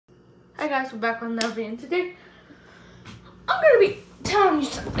Hi guys, we're back with another video, and today I'm gonna be telling you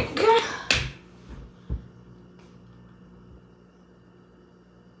something, okay?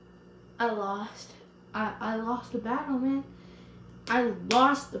 I lost the battle, man. I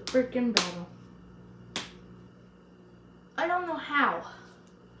lost the freaking battle. I don't know how,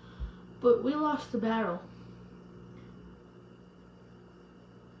 but we lost the battle.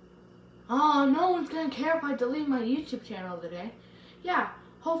 Oh, no one's gonna care if I delete my YouTube channel today. Yeah,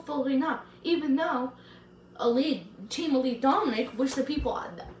 hopefully not. Even though Team Elite Dominic, which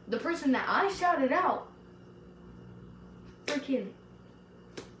the person that I shouted out, freaking,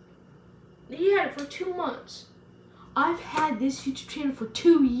 he had it for 2 months. I've had this YouTube channel for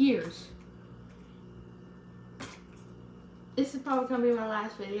 2 years. This is probably gonna be my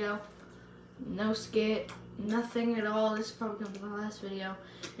last video. No skit, nothing at all. This is probably gonna be my last video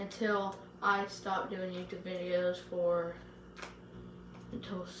until I stop doing YouTube videos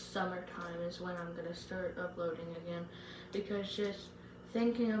until summertime is when I'm gonna start uploading again. Because just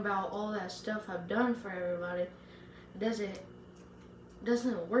thinking about all that stuff I've done for everybody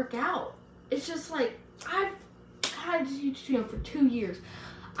doesn't work out. It's just like, I've had this YouTube channel for 2 years.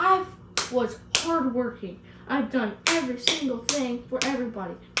 I was hardworking. I've done every single thing for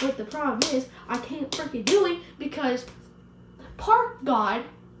everybody. But the problem is, I can't freaking do it because Park God,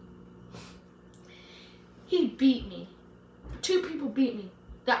 he beat me. 2 people beat me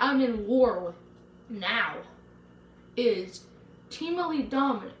that I'm in war with now. Is Team Elite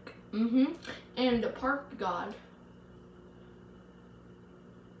Dominic, and the Park God.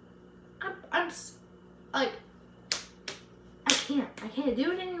 I'm like, I can't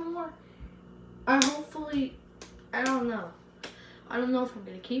do it anymore. I don't know. I don't know if I'm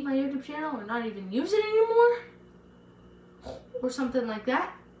gonna keep my YouTube channel or not even use it anymore, or something like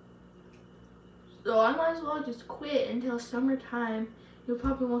that. So I might as well just quit until summertime. You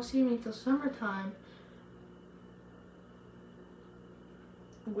probably won't see me until summertime,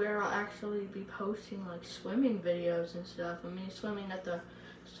 where I'll actually be posting like swimming videos and stuff. I mean, swimming at the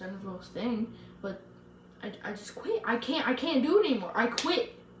Central's thing, but I just quit. I can't do it anymore. I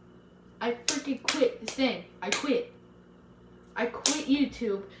quit. I freaking quit this thing. I quit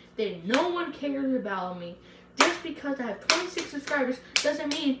YouTube. Then no one cares about me. Just because I have 26 subscribers doesn't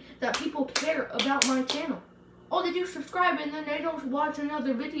mean that people care about my channel. Oh, they do subscribe and then they don't watch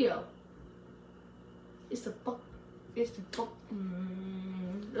another video. You're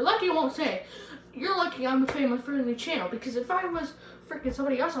lucky you won't say. You're lucky I'm a famous friendly channel, because if I was freaking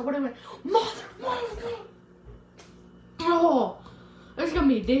somebody else, I would have went, mother. Oh, there's gonna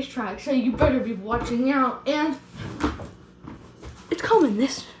be a diss track, so you better be watching out. And it's coming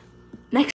this